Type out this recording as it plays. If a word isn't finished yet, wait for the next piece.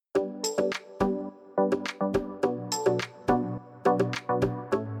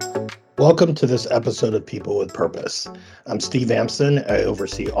Welcome to this episode of People with Purpose. I'm Steve Amsden. I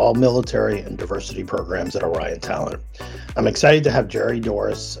oversee all military and diversity programs at Orion Talent. I'm excited to have Jeri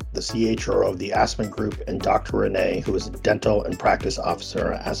Doris, the CHRO of the Aspen Group, and Dr. Rennie, who is a dental and practice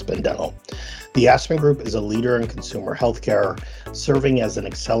officer at Aspen Dental. The Aspen Group is a leader in consumer healthcare, serving as an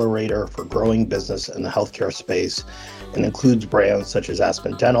accelerator for growing business in the healthcare space, and includes brands such as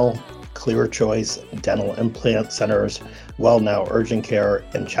Aspen Dental, Choice Dental Implant Centers, WellNow Urgent Care,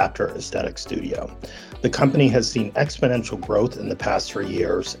 and Chapter Aesthetic Studio. The company has seen exponential growth in the past 3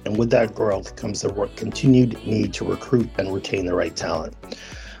 years, and with that growth comes the continued need to recruit and retain the right talent.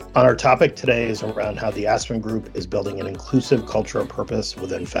 On our topic today is around how the Aspen Group is building an inclusive culture of purpose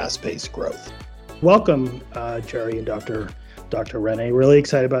within fast-paced growth. Welcome, Jeri and Dr. Rennie. Really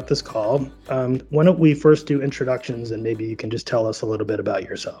excited about this call. Why don't we first do introductions, and maybe you can just tell us a little bit about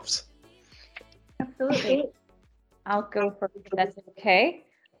yourselves. Absolutely. I'll go first if that's okay.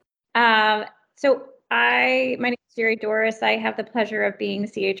 My name is Jeri Doris. I have the pleasure of being the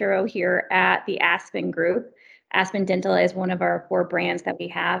CHRO here at the Aspen Group. Aspen Dental is one of our 4 brands that we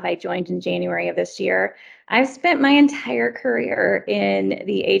have. I joined in January of this year. I've spent my entire career in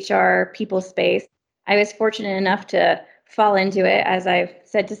the HR people space. I was fortunate enough to fall into it. As I've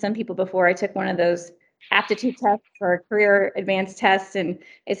said to some people before, I took one of those aptitude tests or career advanced tests, and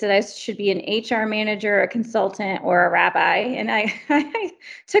it said I should be an HR manager, a consultant, or a rabbi. And I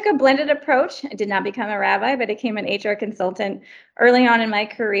took a blended approach. I did not become a rabbi, but I became an HR consultant early on in my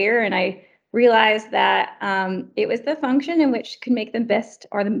career. And I realized that it was the function in which could make the best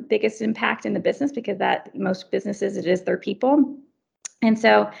or the biggest impact in the business, because that most businesses, it is their people. And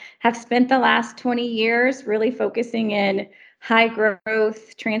so have spent the last 20 years really focusing in high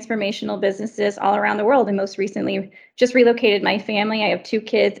growth, transformational businesses all around the world. And most recently just relocated my family. I have 2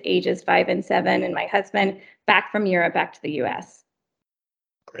 kids, ages 5 and 7, and my husband back from Europe, back to the US.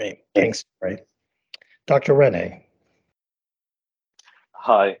 Great. Thanks, Jeri. Dr. Rennie.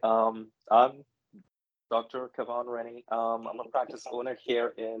 Hi, I'm Dr. Kevon Rennie. I'm a practice owner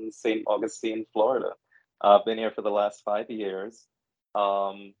here in St. Augustine, Florida. I've been here for the last 5 years.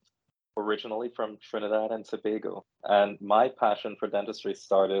 Originally from Trinidad and Tobago. And my passion for dentistry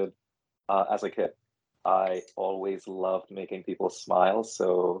started as a kid. I always loved making people smile.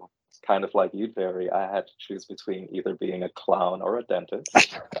 So kind of like you, Jeri, I had to choose between either being a clown or a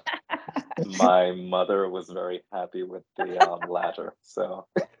dentist. My mother was very happy with the latter. So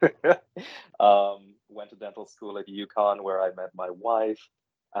went to dental school at UConn, where I met my wife.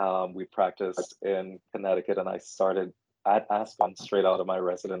 We practiced in Connecticut, and I started at Aspen straight out of my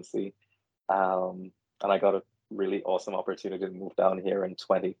residency. And I got a really awesome opportunity to move down here in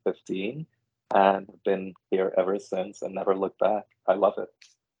 2015 and been here ever since and never looked back. I love it.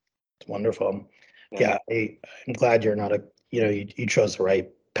 It's wonderful. Yeah, I'm glad you're not you chose the right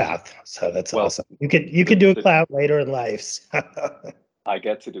path. So that's awesome. You could do a cloud later in life. I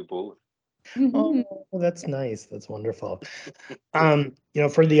get to do both. Oh, that's nice. That's wonderful.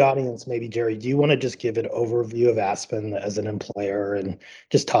 For the audience, maybe Jeri, do you want to just give an overview of Aspen as an employer and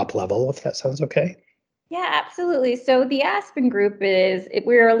just top level, if that sounds okay? Yeah, absolutely. So the Aspen Group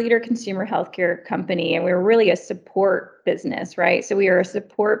we're a leader consumer healthcare company, and we're really a support business, right? So we are a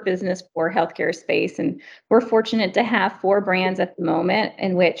support business for healthcare space, and we're fortunate to have 4 brands at the moment,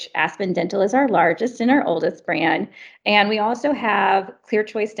 in which Aspen Dental is our largest and our oldest brand. And we also have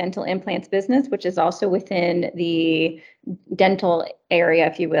Choice Dental Implants business, which is also within the dental area,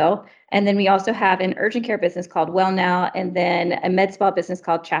 if you will. And then we also have an urgent care business called WellNow, and then a med spa business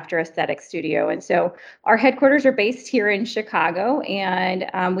called Chapter Aesthetic Studio. And so our headquarters are based here in Chicago,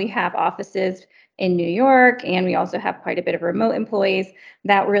 and we have offices in New York, and we also have quite a bit of remote employees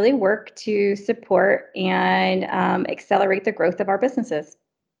that really work to support and accelerate the growth of our businesses.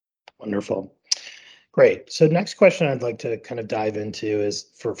 Wonderful. Great. So next question I'd like to kind of dive into is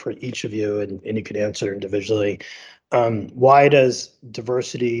for each of you, and you can answer individually. Why does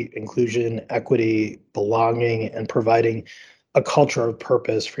diversity, inclusion, equity, belonging, and providing a culture of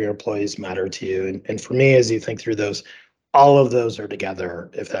purpose for your employees matter to you? And for me, as you think through those, all of those are together,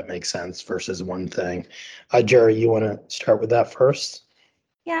 if that makes sense, versus one thing. Jeri, you want to start with that first?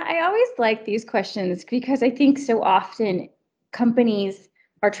 Yeah, I always like these questions because I think so often companies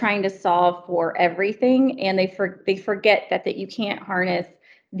are trying to solve for everything, and they forget that you can't harness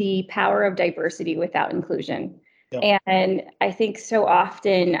the power of diversity without inclusion. Yep. And I think so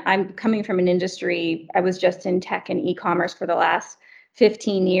often, I'm coming from an industry, I was just in tech and e-commerce for the last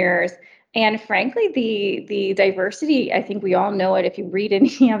 15 years. And frankly, the diversity, I think we all know it. If you read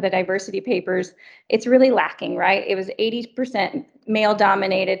any of the diversity papers, it's really lacking, right? It was 80% male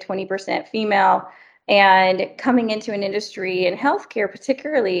dominated, 20% female. And coming into an industry in healthcare,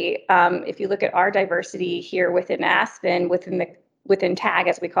 particularly if you look at our diversity here within Aspen, within TAG,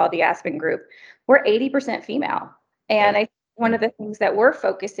 as we call it, the Aspen Group, we're 80% female. And I think one of the things that we're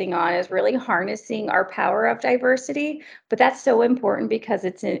focusing on is really harnessing our power of diversity. But that's so important because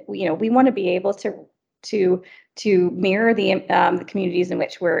we want to be able to mirror the communities in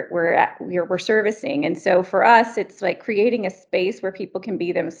which we're servicing. And so for us, it's like creating a space where people can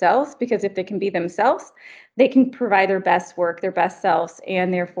be themselves, because if they can be themselves, they can provide their best work, their best selves,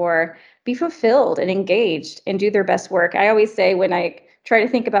 and therefore be fulfilled and engaged and do their best work. I always say, when I try to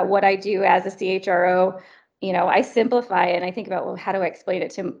think about what I do as a CHRO, I simplify it and I think about, well, how do I explain it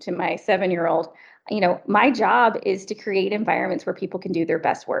to my 7-year-old? My job is to create environments where people can do their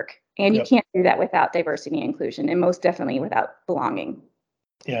best work. And you can't do that without diversity and inclusion, and most definitely without belonging.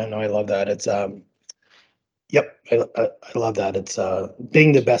 Yeah, no, I love that. It's yep, I love that. It's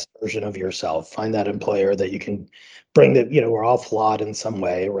being the best version of yourself. Find that employer that you can bring that, we're all flawed in some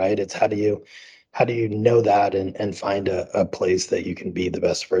way, right? It's how do you know that and find a place that you can be the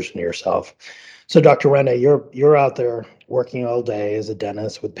best version of yourself. So Dr. Rennie, you're out there working all day as a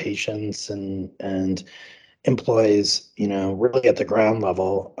dentist with patients and employees, really at the ground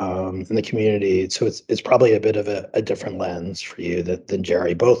level in the community. So it's probably a bit of a different lens for you than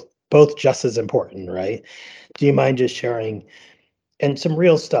Jeri. Both just as important, right? Do you mind just sharing and some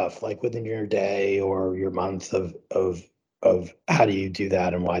real stuff like within your day or your month of how do you do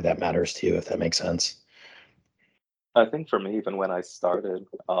that and why that matters to you, if that makes sense? I think for me, even when I started,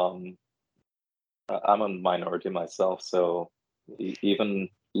 I'm a minority myself, so even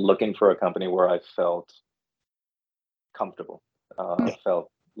looking for a company where I felt comfortable, felt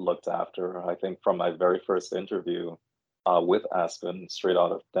looked after. I think from my very first interview with Aspen, straight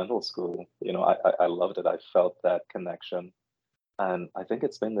out of dental school, I loved it. I felt that connection. And I think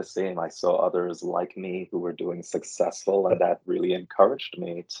it's been the same. I saw others like me who were doing successful, and that really encouraged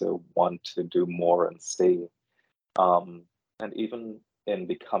me to want to do more and stay. And even in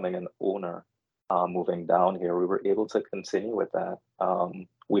becoming an owner, moving down here, we were able to continue with that.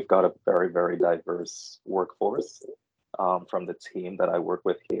 We've got a very, very diverse workforce from the team that I work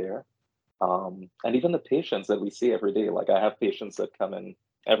with here. And even the patients that we see every day. Like, I have patients that come in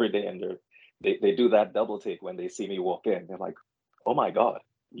every day and they do that double take when they see me walk in. They're like, "Oh my God,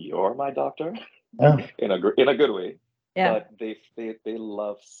 you're my doctor," Yeah. in a good way. Yeah. But they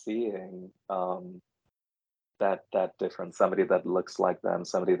love seeing that difference, somebody that looks like them,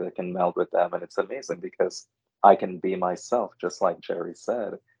 somebody that can meld with them, and it's amazing because I can be myself, just like Jeri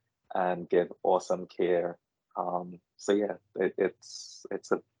said, and give awesome care. So yeah,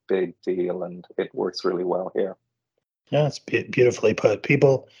 it's a big deal, and it works really well here. Yeah, it's beautifully put.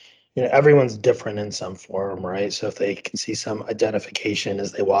 People, everyone's different in some form, right? So if they can see some identification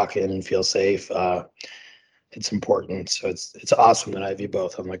as they walk in and feel safe, it's important. So it's awesome that I have you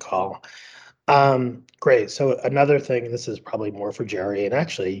both on the call. Great. So another thing, and this is probably more for Jeri, and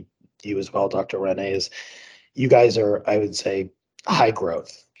actually you as well, Dr. Rennie, is you guys are, I would say, high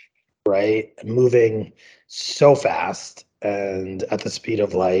growth, right? Moving so fast and at the speed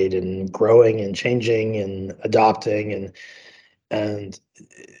of light and growing and changing and adopting and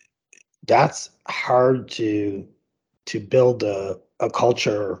that's hard to build a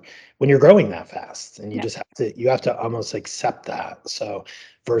culture when you're growing that fast, and you have to almost accept that. So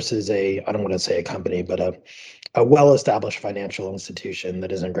versus I don't want to say a company, but a well-established financial institution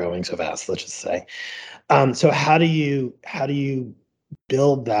that isn't growing so fast, let's just say. So how do you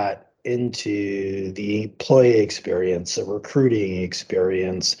build that into the employee experience, the recruiting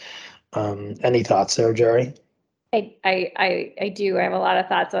experience? Any thoughts there, Jeri? I do. I have a lot of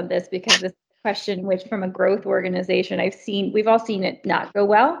thoughts on this because this question, which from a growth organization, we've all seen it not go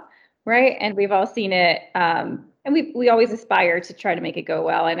well, right? And we've all seen it, and we always aspire to try to make it go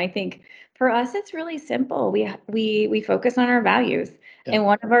well. And I think for us, it's really simple. We focus on our values, and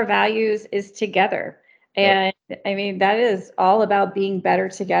one of our values is together. And I mean, that is all about being better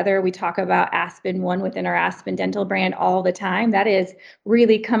together. We talk about Aspen One within our Aspen Dental brand all the time. That is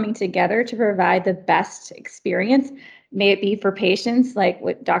really coming together to provide the best experience. May it be for patients like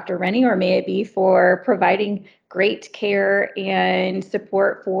with Dr. Rennie, or may it be for providing great care and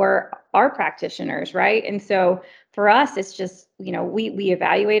support for our practitioners, right? And so for us, it's just, we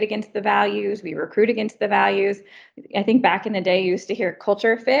evaluate against the values, we recruit against the values. I think back in the day, you used to hear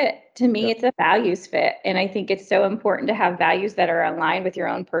culture fit. To me, it's a values fit. And I think it's so important to have values that are aligned with your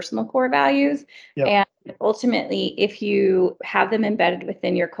own personal core values. And ultimately, if you have them embedded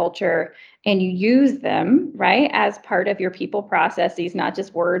within your culture and you use them, right, as part of your people processes, not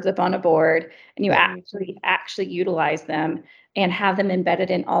just words up on a board, and you actually utilize them and have them embedded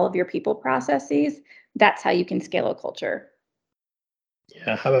in all of your people processes, that's how you can scale a culture.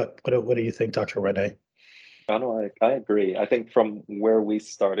 Yeah. How about what do you think, Dr. Rennie? I agree. I think from where we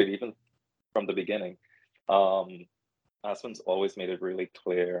started, even from the beginning, Aspen's always made it really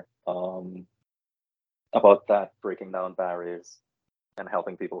clear about that breaking down barriers and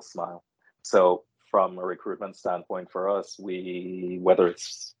helping people smile. So from a recruitment standpoint for us, whether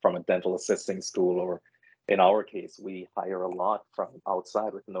it's from a dental assisting school or in our case, we hire a lot from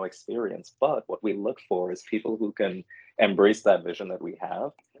outside with no experience. But what we look for is people who can embrace that vision that we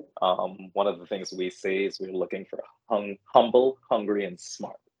have. One of the things we say is we're looking for humble, hungry, and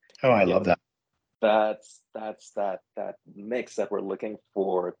smart. Oh, I love that. That's that mix that we're looking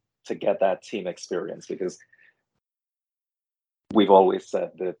for to get that team experience, because we've always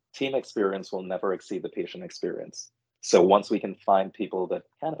said that team experience will never exceed the patient experience. So once we can find people that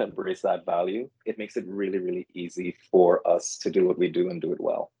kind of embrace that value, it makes it really, really easy for us to do what we do and do it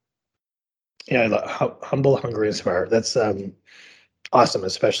well. Yeah, I love humble, hungry, and smart. That's awesome,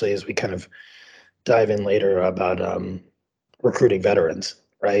 especially as we kind of dive in later about recruiting veterans,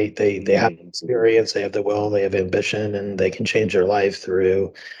 right? They have experience, they have the will, they have ambition, and they can change their life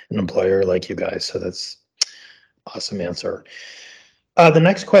through an employer like you guys. So that's awesome answer. The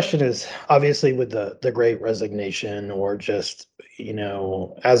next question is obviously with the great resignation, or just,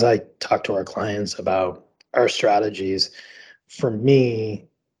 as I talk to our clients about our strategies, for me,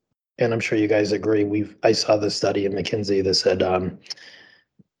 and I'm sure you guys agree, I saw this study in McKinsey that said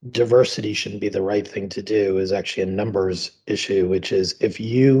diversity shouldn't be the right thing to do, is actually a numbers issue, which is it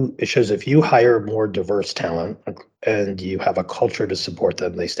shows if you hire more diverse talent and you have a culture to support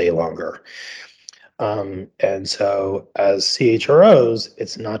them, they stay longer. And so as CHROs,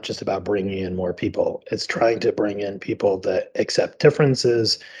 it's not just about bringing in more people. It's trying to bring in people that accept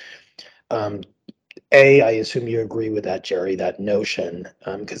differences. I assume you agree with that, Jeri, that notion,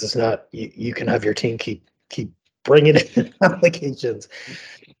 because it's not, you can have your team keep bringing in applications,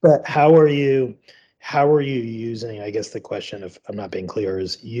 but how are you using, I guess the question, if I'm not being clear,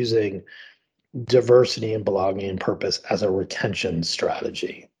 is using diversity and belonging and purpose as a retention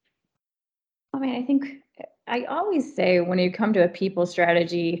strategy? I mean, I think I always say when you come to a people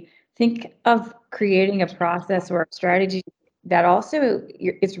strategy, think of creating a process or a strategy that also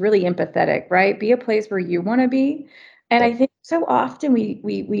is really empathetic, right? Be a place where you want to be. And I think so often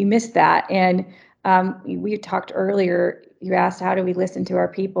we miss that. And we talked earlier, you asked, how do we listen to our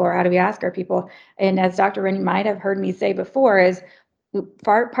people, or how do we ask our people? And as Dr. Rennie might have heard me say before, is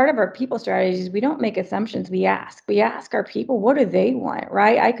part of our people strategies, we don't make assumptions, we ask our people, what do they want,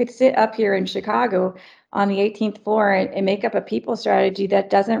 right? I could sit up here in Chicago on the 18th floor and make up a people strategy that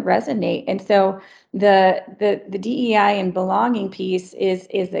doesn't resonate. And so the DEI and belonging piece is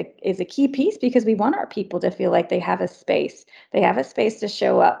a key piece, because we want our people to feel like they have a space to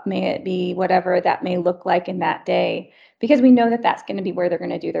show up, may it be whatever that may look like in that day, because we know that that's going to be where they're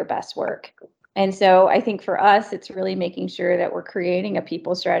going to do their best work. And so I think for us, it's really making sure that we're creating a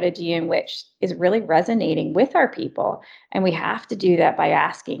people strategy in which is really resonating with our people. And we have to do that by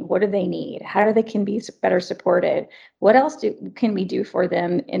asking, what do they need? How do they can be better supported? What else can we do for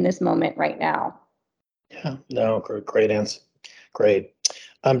them in this moment right now? Yeah, no, great answer. Great.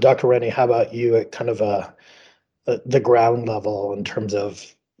 Dr. Rennie, how about you at kind of the ground level in terms of,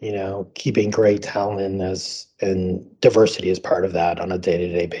 keeping great talent and diversity as part of that on a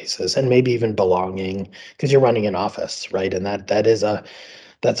day-to-day basis, and maybe even belonging, because you're running an office, right? And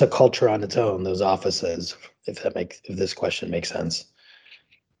that's a culture on its own, those offices, if this question makes sense.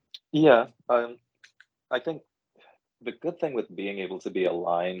 Yeah, I think the good thing with being able to be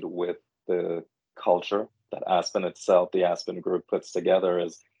aligned with the culture that Aspen itself, the Aspen Group, puts together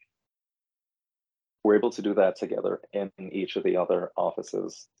is we're able to do that together in each of the other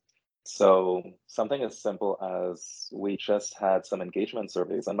offices. So something as simple as we just had some engagement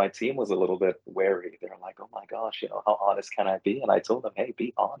surveys, and my team was a little bit wary. They're like, "Oh my gosh, how honest can I be?" And I told them, "Hey,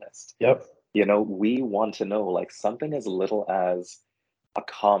 be honest. Yep. We want to know, like, something as little as a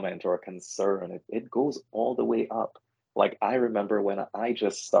comment or a concern. It goes all the way up. Like, I remember when I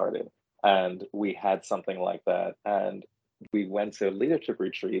just started and we had something like that, and we went to a leadership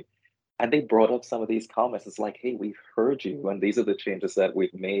retreat, and they brought up some of these comments. It's like, hey, we've heard you, and these are the changes that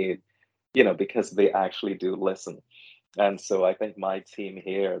we've made, because they actually do listen. And so I think my team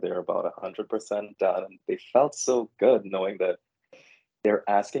here, they're about 100% done. And they felt so good knowing that they're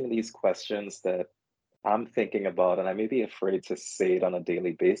asking these questions that I'm thinking about, and I may be afraid to say it on a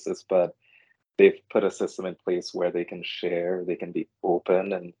daily basis, but they've put a system in place where they can share, they can be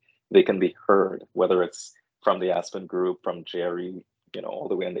open, and they can be heard, whether it's from the Aspen Group, from Jeri, all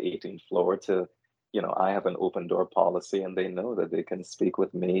the way on the 18th floor to, I have an open door policy, and they know that they can speak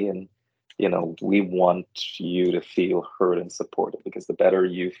with me and we want you to feel heard and supported, because the better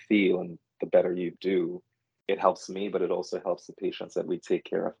you feel and the better you do, it helps me, but it also helps the patients that we take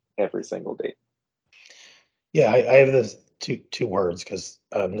care of every single day. Yeah, I have this two words because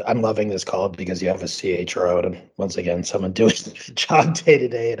I'm loving this call because you have a CHRO and once again, someone doing the job day to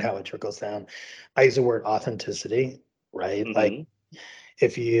day and how it trickles down. I use the word authenticity, right? Like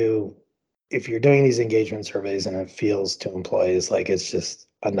if you're doing these engagement surveys and it feels to employees like it's just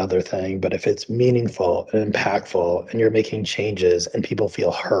another thing, but if it's meaningful and impactful and you're making changes and people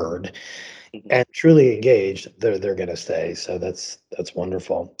feel heard and truly engaged, they're going to stay. So that's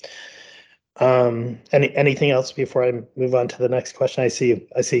wonderful. Anything else before I move on to the next question? I see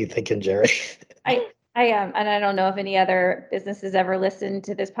you thinking, Jeri. I am, and I don't know if any other businesses ever listen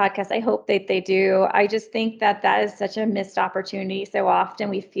to this podcast. I hope that they do. I just think that is such a missed opportunity. So often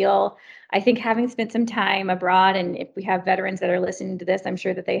we feel, I think having spent some time abroad, and if we have veterans that are listening to this, I'm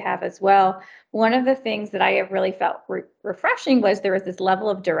sure that they have as well. One of the things that I have really felt refreshing was there was this level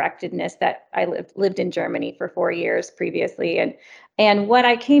of directedness that I lived in Germany for 4 years previously. And what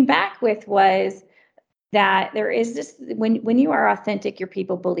I came back with was that there is this, when you are authentic, your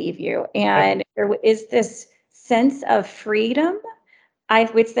people believe you. And there is this sense of freedom. I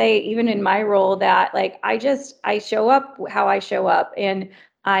would say, even in my role, that like I show up how I show up and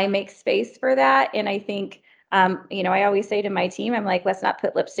I make space for that. And I think, I always say to my team, I'm like, let's not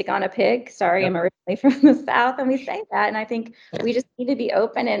put lipstick on a pig. Sorry, I'm originally from the South, and we say that. And I think we just need to be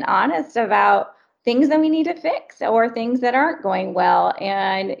open and honest about things that we need to fix or things that aren't going well,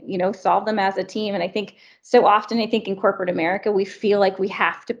 and solve them as a team. And I think so often, in corporate America, we feel like we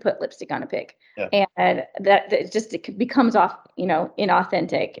have to put lipstick on a pig. Yeah. And that it becomes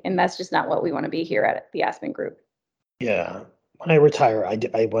inauthentic, and that's just not what we want to be here at the Aspen Group. Yeah. When I retire, I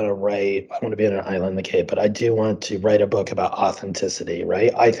want to be on an island in the Cape, but I do want to write a book about authenticity,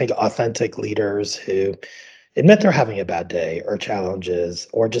 right? I think authentic leaders who admit they're having a bad day or challenges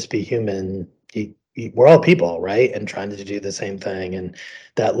or just be human. We're all people, right? And trying to do the same thing. And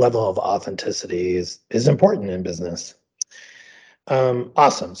that level of authenticity is important in business.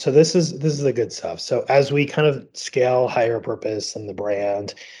 Awesome. So this is the good stuff. So as we kind of scale higher purpose and the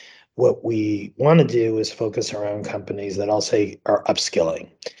brand, what we want to do is focus around companies that I'll say are upskilling.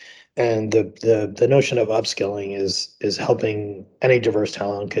 And the notion of upskilling is helping any diverse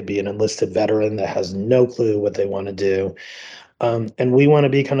talent. Could be an enlisted veteran that has no clue what they want to do. And we want to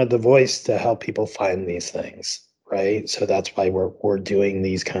be kind of the voice to help people find these things, right? So that's why we're doing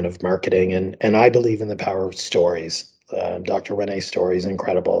these kind of marketing. And I believe in the power of stories. Dr. Rennie's story is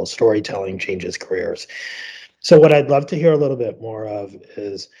incredible. Storytelling changes careers. So what I'd love to hear a little bit more of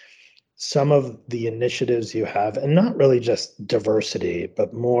is some of the initiatives you have, and not really just diversity,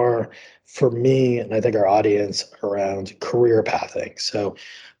 but more for me, and I think our audience, around career pathing. So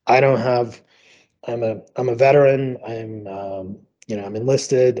I'm a veteran. I'm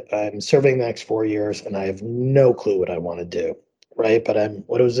enlisted. I'm serving the next 4 years, and I have no clue what I want to do, right? But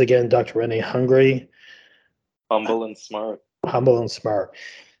what was again, Dr. Rennie, hungry, humble and smart. Humble and smart.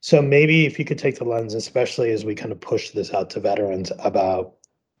 So maybe if you could take the lens, especially as we kind of push this out to veterans, about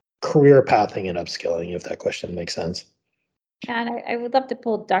career pathing and upskilling, if that question makes sense. And I would love to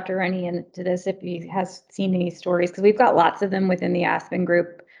pull Dr. Rennie into this if he has seen any stories, because we've got lots of them within the Aspen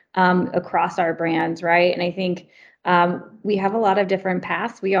Group across our brands, right? And I think we have a lot of different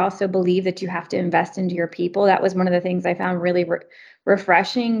paths. We also believe that you have to invest into your people. That was one of the things I found really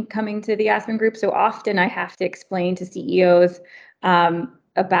refreshing coming to the Aspen Group. So often I have to explain to CEOs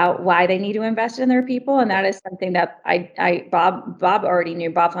about why they need to invest in their people. And that is something that Bob already knew.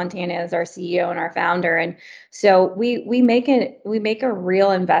 Bob Fontana is our CEO and our founder. And so we make a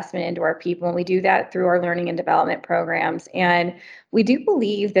real investment into our people. And we do that through our learning and development programs. And we do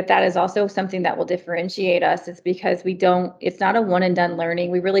believe that is also something that will differentiate us. It's because it's not a one and done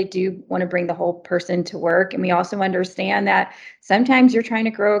learning. We really do want to bring the whole person to work. And we also understand that sometimes you're trying to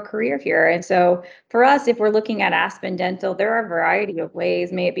grow a career here. And so for us, if we're looking at Aspen Dental, there are a variety of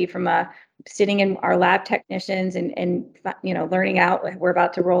ways. May it be from sitting in our lab technicians and learning out. We're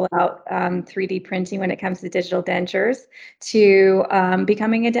about to roll out 3D printing when it comes to digital dentures, to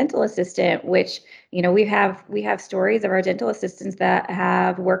becoming a dental assistant, which we have stories of our dental assistants that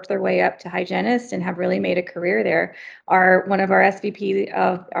have worked their way up to hygienists and have really made a career there. One of our SVP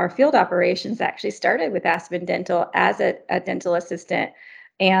of our field operations actually started with Aspen Dental as a dental assistant.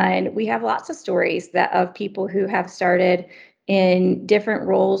 And we have lots of stories of people who have started in different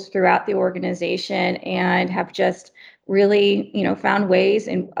roles throughout the organization and have just really, found ways,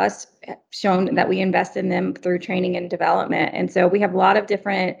 and us shown that we invest in them through training and development. And so we have a lot of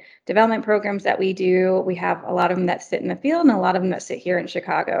different development programs that we do. We have a lot of them that sit in the field and a lot of them that sit here in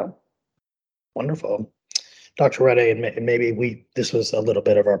Chicago. Wonderful. Dr. Rennie, and maybe this was a little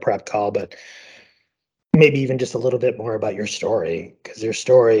bit of our prep call, but maybe even just a little bit more about your story, because your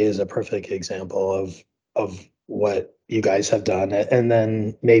story is a perfect example of what you guys have done, and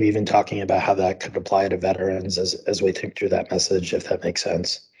then maybe even talking about how that could apply to veterans as we think through that message, if that makes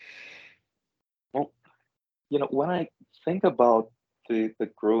sense. Well, when I think about the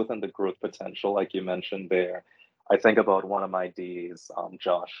growth and the growth potential, like you mentioned there, I think about one of my Ds,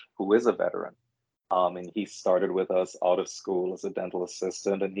 Josh, who is a veteran. And he started with us out of school as a dental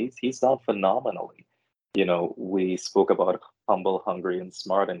assistant, and he's done phenomenally. We spoke about humble, hungry, and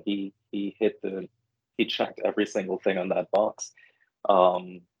smart, and he checked every single thing on that box.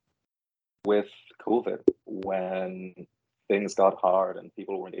 Um, with COVID, when things got hard and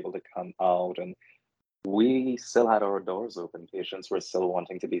people weren't able to come out, and we still had our doors open. Patients were still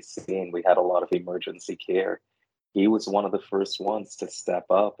wanting to be seen. We had a lot of emergency care. He was one of the first ones to step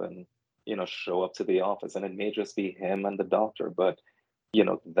up and, show up to the office. And it may just be him and the doctor, but,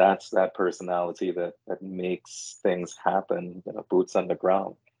 that's that personality that makes things happen, boots on the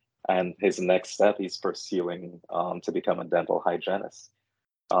ground. And his next step, he's pursuing to become a dental hygienist.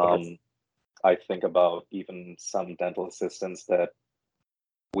 I think about even some dental assistants that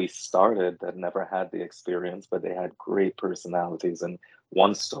we started that never had the experience, but they had great personalities. And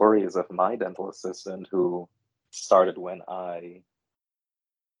one story is of my dental assistant who started when I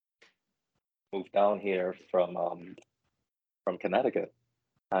moved down here from Connecticut.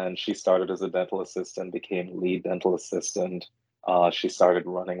 And she started as a dental assistant, became lead dental assistant. She started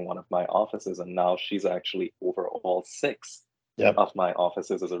running one of my offices, and now she's actually over all six of my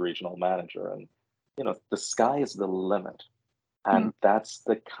offices as a regional manager. And, the sky is the limit. And that's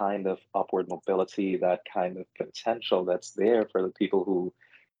the kind of upward mobility, that kind of potential that's there for the people who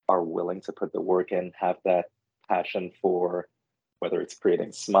are willing to put the work in, have that passion for whether it's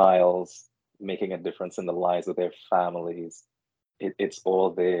creating smiles, making a difference in the lives of their families. It's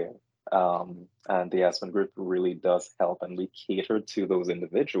all there. And the Aspen Group really does help, and we cater to those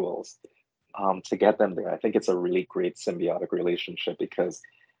individuals to get them there. I think it's a really great symbiotic relationship because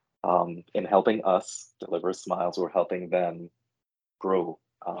in helping us deliver smiles, we're helping them grow,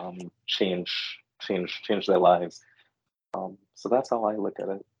 change their lives. So that's how I look at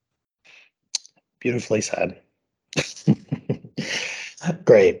it. Beautifully said.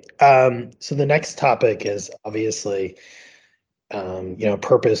 Great. So the next topic is obviously,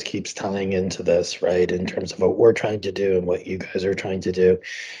 purpose keeps tying into this, right? In terms of what we're trying to do and what you guys are trying to do.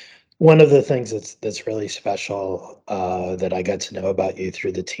 One of the things that's really special that I got to know about you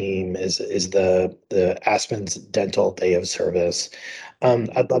through the team is the Aspen's Dental Day of Service.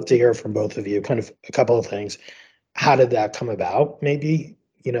 I'd love to hear from both of you, kind of a couple of things. How did that come about? Maybe,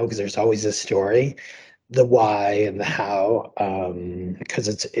 because there's always a story, the why and the how, because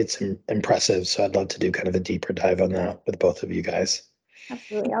it's impressive. So I'd love to do kind of a deeper dive on that with both of you guys.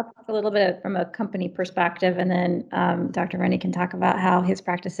 Absolutely. I'll talk a little bit from a company perspective, and then Dr. Rennie can talk about how his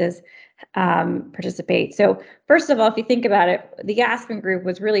practices participate. So first of all, if you think about it, the Aspen Group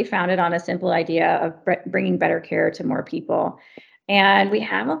was really founded on a simple idea of bringing better care to more people. And we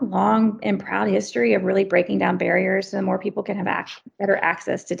have a long and proud history of really breaking down barriers so more people can have better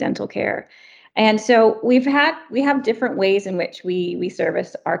access to dental care. And so we have different ways in which we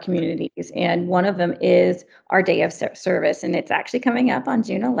service our communities, and one of them is our day of service, and it's actually coming up on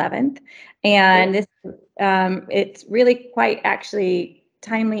June 11th. And this it's really quite actually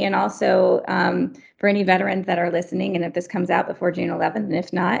timely, and also for any veterans that are listening, and if this comes out before June 11th, and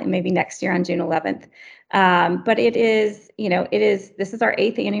if not, maybe next year on June 11th. But this is our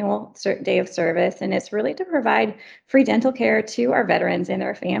 8th annual day of service, and it's really to provide free dental care to our veterans and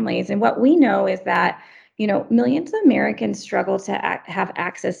their families. And what we know is that, millions of Americans struggle to have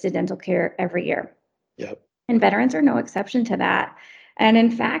access to dental care every year. Yep. And veterans are no exception to that. And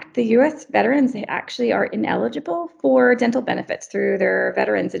in fact, the U.S. veterans actually are ineligible for dental benefits through their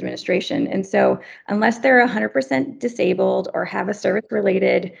Veterans Administration. And so unless they're 100% disabled or have a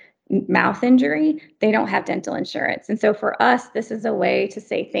service-related mouth injury, they don't have dental insurance. And so for us, this is a way to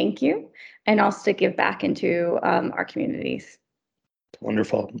say thank you and also to give back into our communities.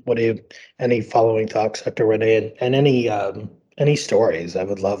 Wonderful. Any following thoughts, Dr. Rennie, and any stories? I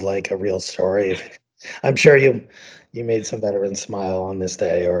would love like a real story. I'm sure you made some veterans smile on this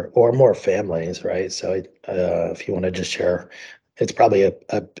day, or more families, right? So if you want to just share, it's probably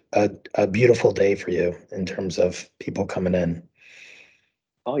a beautiful day for you in terms of people coming in.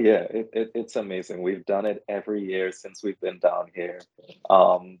 Oh yeah, it's amazing. We've done it every year since we've been down here.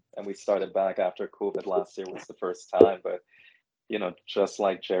 And we started back after COVID. Last year was the first time, but just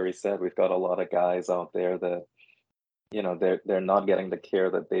like Jeri said, we've got a lot of guys out there that they're not getting the care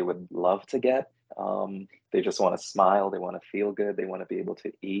that they would love to get. They just want to smile, they want to feel good, they want to be able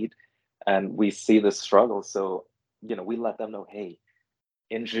to eat, and we see the struggle. So we let them know, hey,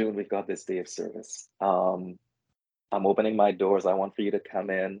 in June we've got this day of service. I'm opening my doors. I want for you to come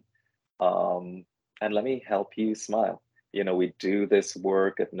in, and let me help you smile. We do this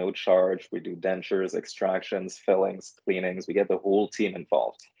work at no charge. We do dentures, extractions, fillings, cleanings. We get the whole team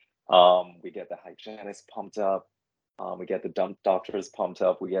involved. We get the hygienists pumped up. We get the doctors pumped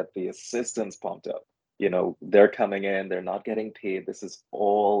up. We get the assistants pumped up. They're coming in. They're not getting paid. This is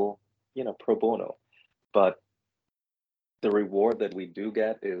all, pro bono. But the reward that we do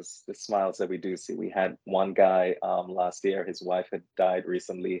get is the smiles that we do see. We had one guy last year, his wife had died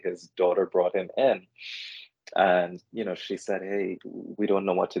recently. His daughter brought him in. And, she said, hey, we don't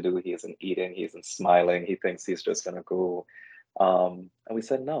know what to do. He isn't eating. He isn't smiling. He thinks he's just going to go. And we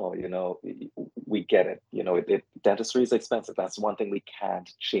said, no, we get it. Dentistry is expensive. That's one thing we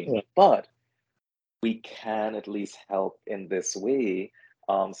can't change. But we can at least help in this way.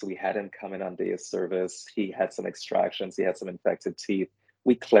 So we had him come in on day of service. He had some extractions. He had some infected teeth.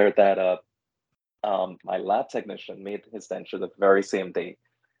 We cleared that up. My lab technician made his denture the very same day.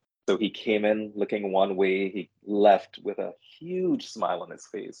 So he came in looking one way. He left with a huge smile on his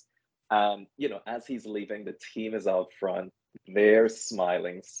face. And, as he's leaving, the team is out front. They're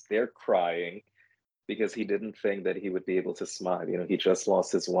smiling. They're crying because he didn't think that he would be able to smile. He just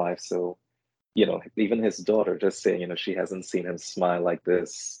lost his wife. So even his daughter just saying, she hasn't seen him smile like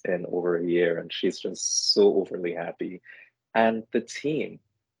this in over a year, and she's just so overly happy. And the team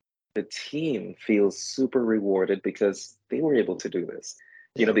feels super rewarded because they were able to do this.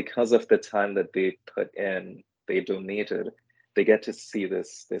 Because of the time that they put in, they donated, they get to see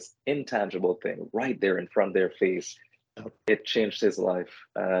this intangible thing right there in front of their face. It changed his life.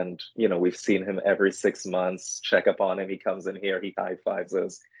 And, we've seen him every 6 months, check up on him. He comes in here, he high fives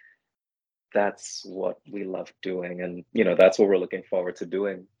us. That's what we love doing. And, that's what we're looking forward to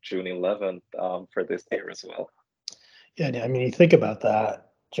doing June 11th for this year as well. Yeah, I mean, you think about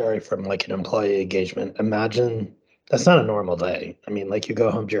that, Jeri, from like an employee engagement. Imagine that's not a normal day. I mean, like you go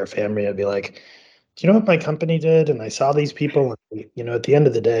home to your family and be like, do you know what my company did? And I saw these people. And, at the end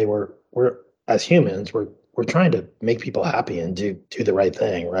of the day, we're as humans, we're trying to make people happy and do the right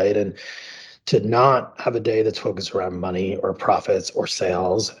thing, right? And to not have a day that's focused around money or profits or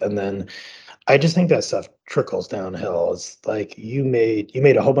sales, and then I just think that stuff trickles downhill. It's like you made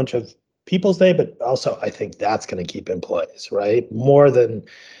a whole bunch of people's day, but also I think that's going to keep employees, right? More than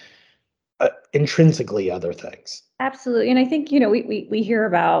intrinsically other things. Absolutely. And I think, we hear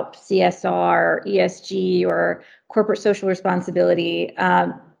about CSR, ESG, or corporate social responsibility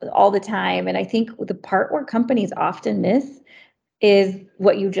all the time. And I think the part where companies often miss is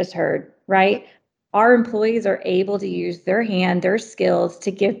what you just heard, right? Our employees are able to use their skills to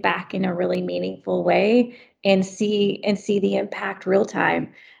give back in a really meaningful way and see the impact real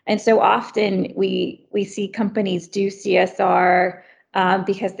time. And so often we see companies do CSR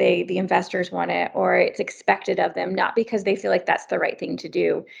because the investors want it, or it's expected of them, not because they feel like that's the right thing to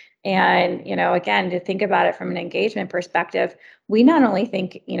do. And, again, to think about it from an engagement perspective, we not only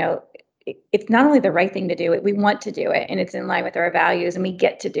think, it's not only the right thing to do it, we want to do it, and it's in line with our values, and we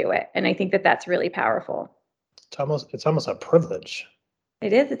get to do it. And I think that that's really powerful. It's almost a privilege.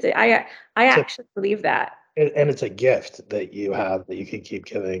 It is. I actually believe that. And it's a gift that you have that you can keep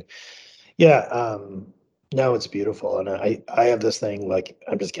giving. Yeah. No, it's beautiful. And I have this thing, like,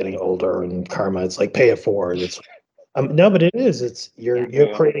 I'm just getting older, and karma, it's like pay it forward. It's no, but it is. It's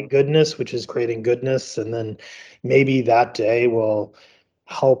you're creating goodness, which is creating goodness. And then maybe that day will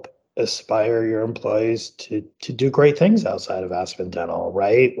help aspire your employees to do great things outside of Aspen Dental,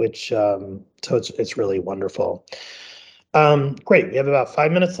 right? Which so it's really wonderful. Great. We have about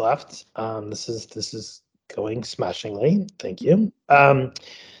 5 minutes left. This is going smashingly. Thank you.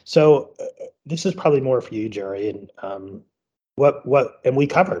 So this is probably more for you, Jeri, and and we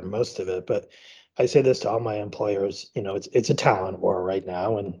covered most of it, but I say this to all my employers, it's a talent war right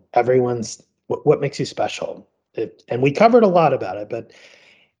now, and everyone's what makes you special? And we covered a lot about it, but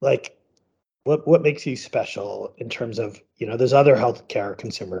like what makes you special in terms of, there's other healthcare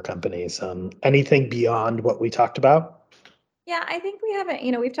consumer companies, anything beyond what we talked about? Yeah, I think we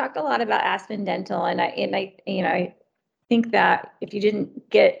haven't, we've talked a lot about Aspen Dental, and I think that if you didn't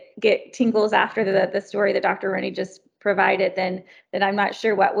get tingles after the story that Dr. Rennie just provided, then I'm not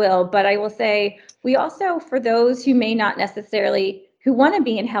sure what will. But I will say, we also, for those who may not necessarily, who want to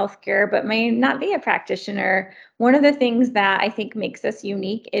be in healthcare but may not be a practitioner, one of the things that I think makes us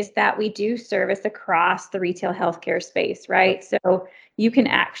unique is that we do service across the retail healthcare space, right? So you can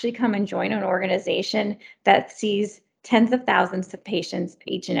actually come and join an organization that sees tens of thousands of patients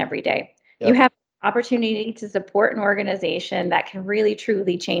each and every day. Yep. You have opportunity to support an organization that can really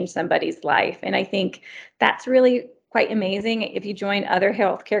truly change somebody's life. And I think that's really quite amazing. If you join other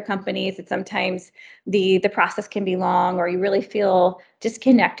healthcare companies, it's sometimes the process can be long, or you really feel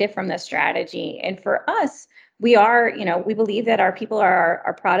disconnected from the strategy. And for us, we are, we believe that our people are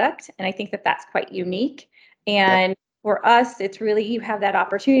our product. And I think that that's quite unique. And for us, it's really, you have that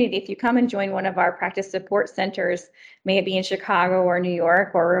opportunity. If you come and join one of our practice support centers, may it be in Chicago or New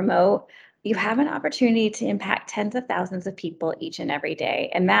York or remote, you have an opportunity to impact tens of thousands of people each and every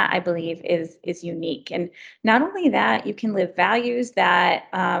day. And that, I believe, is unique. And not only that, you can live values that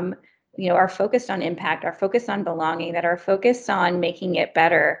are focused on impact, are focused on belonging, that are focused on making it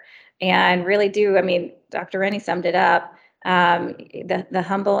better. And really do, I mean, Dr. Rennie summed it up. The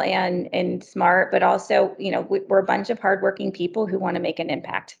humble and smart, but also, we're a bunch of hardworking people who want to make an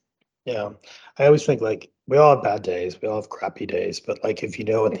impact. Yeah. I always think like we all have bad days, we all have crappy days, but like if you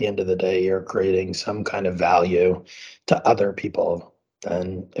know at the end of the day you're creating some kind of value to other people,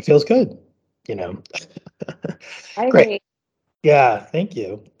 then it feels good, you know. I Great. agree. Yeah, thank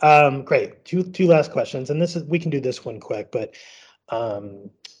you. Great. Two last questions, and this is, we can do this one quick, but and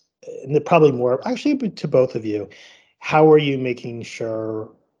probably more actually to both of you. How are you making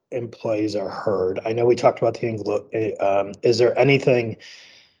sure employees are heard? I know we talked about the is there anything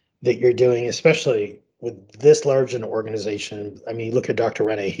that you're doing, especially with this large an organization? I mean, look at Dr.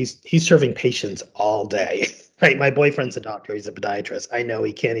 Rennie. He's serving patients all day. Right. My boyfriend's a doctor. He's a podiatrist. I know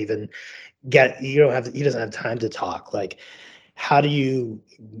he can't even he doesn't have time to talk. Like, how do you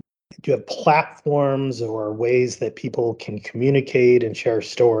have platforms or ways that people can communicate and share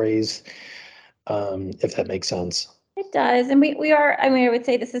stories? If that makes sense. It does. And we are, I mean, I would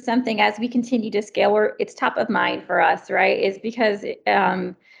say this is something as we continue to scale, it's top of mind for us, right? Is because,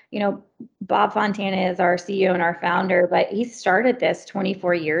 Bob Fontana is our CEO and our founder, but he started this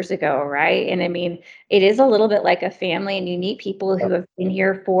 24 years ago, right? And I mean, it is a little bit like a family, and you meet people who have been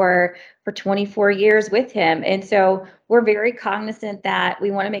here for 24 years with him. And so we're very cognizant that we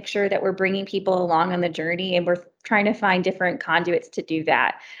want to make sure that we're bringing people along on the journey, and we're trying to find different conduits to do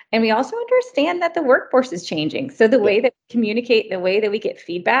that. And we also understand that the workforce is changing. So the way that we communicate, the way that we get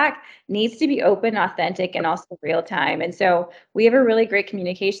feedback needs to be open, authentic, and also real time. And so we have a really great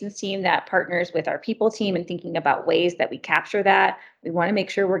communications team that partners with our people team and thinking about ways that we capture that. We want to make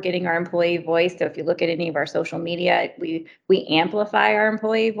sure we're getting our employee voice. So if you look at any of our social media, we amplify our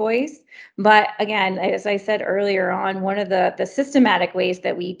employee voice. But again, as I said earlier on, one of the systematic ways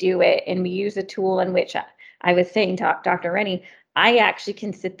that we do it, and we use a tool in which I was saying to Dr. Rennie, I actually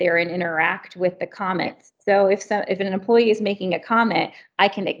can sit there and interact with the comments. So if an employee is making a comment, I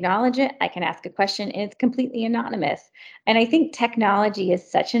can acknowledge it, I can ask a question, and it's completely anonymous. And I think technology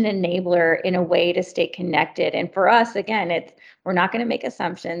is such an enabler in a way to stay connected. And for us, again, we're not going to make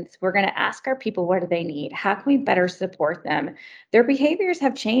assumptions. We're going to ask our people, what do they need? How can we better support them? Their behaviors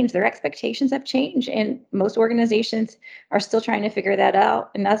have changed, their expectations have changed, and most organizations are still trying to figure that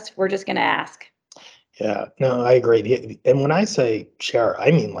out. And we're just going to ask. Yeah, no, I agree. And when I say share, I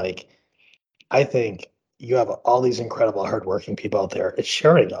mean, like, I think you have all these incredible hardworking people out there. It's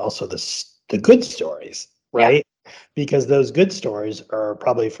sharing also the good stories, right? Yeah. Because those good stories are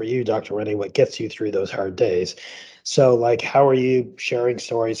probably for you, Dr. Rennie, what gets you through those hard days. So like, how are you sharing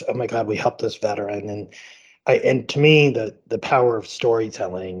stories? Oh my God, we helped this veteran. And to me, the power of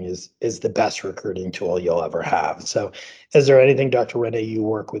storytelling is the best recruiting tool you'll ever have. So is there anything, Dr. Rennie, you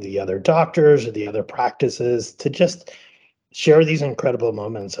work with the other doctors or the other practices to just share these incredible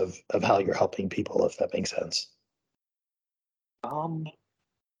moments of how you're helping people, if that makes sense? I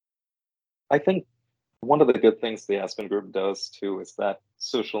think one of the good things the Aspen Group does too is that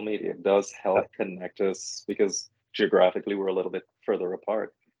social media does help connect us, because geographically we're a little bit further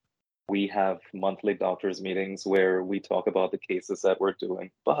apart. We have monthly doctors meetings where we talk about the cases that we're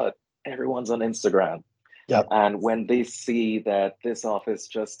doing, but everyone's on Instagram. Yep. And when they see that this office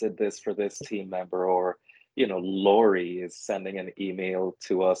just did this for this team member, or, Lori is sending an email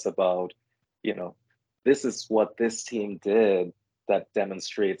to us about, this is what this team did that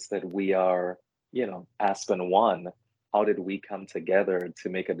demonstrates that we are, Aspen One. How did we come together to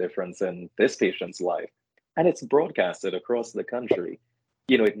make a difference in this patient's life? And it's broadcasted across the country.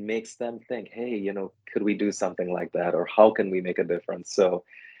 It makes them think, hey, could we do something like that? Or how can we make a difference? So,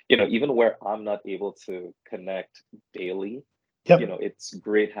 even where I'm not able to connect daily, Yep. It's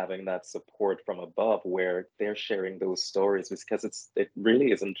great having that support from above where they're sharing those stories, because it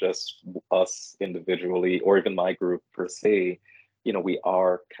really isn't just us individually or even my group per se. We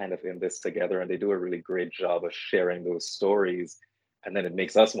are kind of in this together, and they do a really great job of sharing those stories. And then it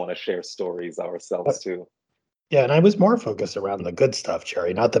makes us want to share stories ourselves too. Yeah, and I was more focused around the good stuff,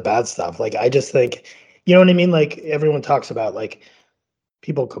 Jeri, not the bad stuff. Like, I just think, you know what I mean? Like, everyone talks about like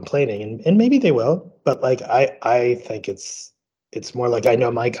people complaining, and maybe they will, but like I think it's more like, I know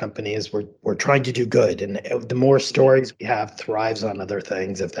my company is, we're trying to do good, and the more stories we have thrives on other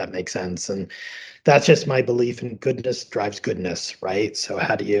things, if that makes sense. And that's just my belief, in goodness drives goodness, right? So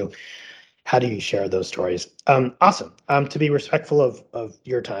how do you share those stories? Awesome. To be respectful of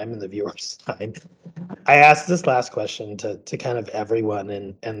your time and the viewers' time, I asked this last question to kind of everyone,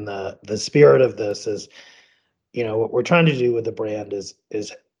 and the spirit of this is, what we're trying to do with the brand is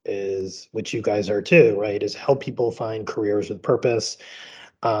which you guys are too, right? Is help people find careers with purpose,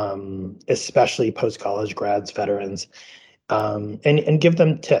 especially post-college grads, veterans, and give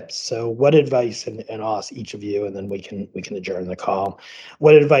them tips. So what advice, and ask each of you, and then we can adjourn the call.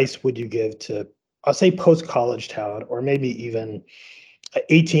 What advice would you give to, I'll say, post-college talent, or maybe even an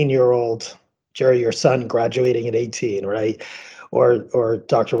 18-year-old, Jeri, your son graduating at 18, right? Or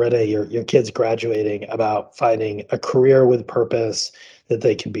Dr. Rennie, your kids graduating, about finding a career with purpose that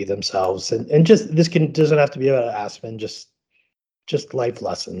they can be themselves. And just, doesn't have to be about Aspen, just life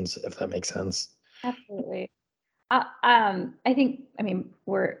lessons, if that makes sense. Absolutely. I mean,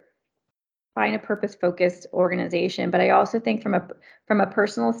 we're find a purpose-focused organization, but I also think from a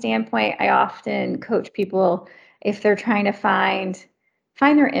personal standpoint, I often coach people, if they're trying to find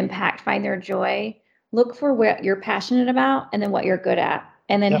their impact, find their joy, look for what you're passionate about and then what you're good at,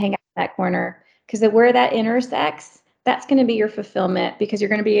 and then hang out in that corner, because where that intersects, that's going to be your fulfillment, because you're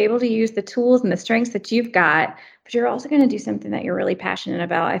going to be able to use the tools and the strengths that you've got, but you're also going to do something that you're really passionate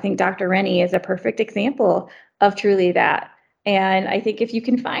about. I think Dr. Rennie is a perfect example of truly that. And I think if you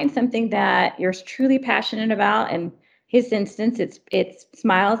can find something that you're truly passionate about, in his instance, it's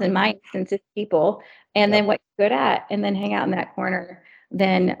smiles, and my instance, it's people, and then what you're good at, and then hang out in that corner,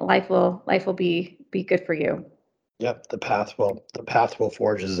 then life will be good for you. Yep, the path will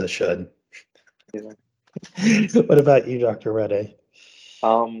forge as it should. Yeah. What about you, Dr. Rennie?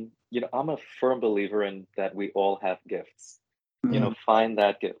 I'm a firm believer in that we all have gifts. Find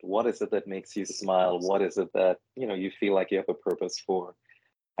that gift. What is it that makes you smile? What is it that, you feel like you have a purpose for?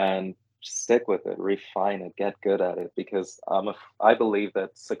 And stick with it, refine it, get good at it, because I believe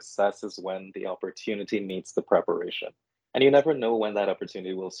that success is when the opportunity meets the preparation. And you never know when that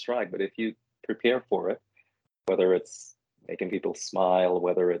opportunity will strike, but if you prepare for it, whether it's making people smile,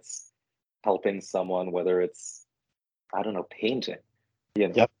 whether it's helping someone, whether it's, I don't know, painting,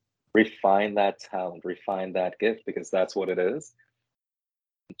 refine that talent, refine that gift, because that's what it is.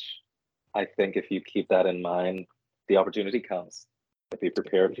 I think if you keep that in mind, the opportunity comes. Be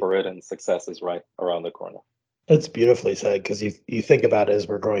prepared for it, and success is right around the corner. It's beautifully said, because you think about it, as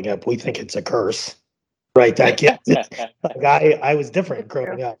we're growing up, we think it's a curse, right? That gift. Like, I was different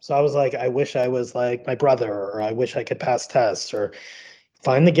growing up, so I was like, I wish I was like my brother, or I wish I could pass tests, or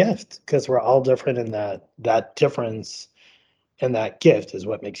find the gift, because we're all different, in that difference. And that gift is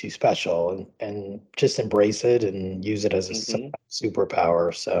what makes you special, and just embrace it and use it as a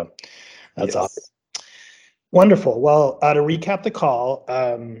superpower. So that's awesome. Wonderful. Well, to recap the call,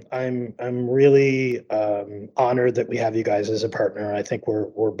 I'm really honored that we have you guys as a partner. I think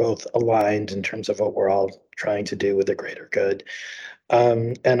we're both aligned in terms of what we're all trying to do with the greater good.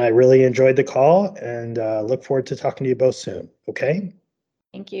 And I really enjoyed the call, and look forward to talking to you both soon. Okay?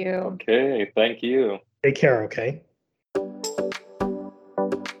 Thank you. Okay, thank you. Take care, okay?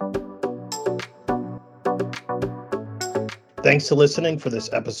 Thanks for listening for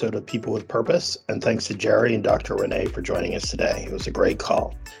this episode of People with Purpose, and thanks to Jeri and Dr. Rennie for joining us today. It was a great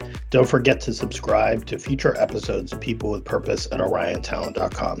call. Don't forget to subscribe to future episodes of People with Purpose at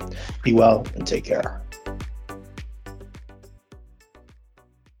oriontalent.com. Be well and take care.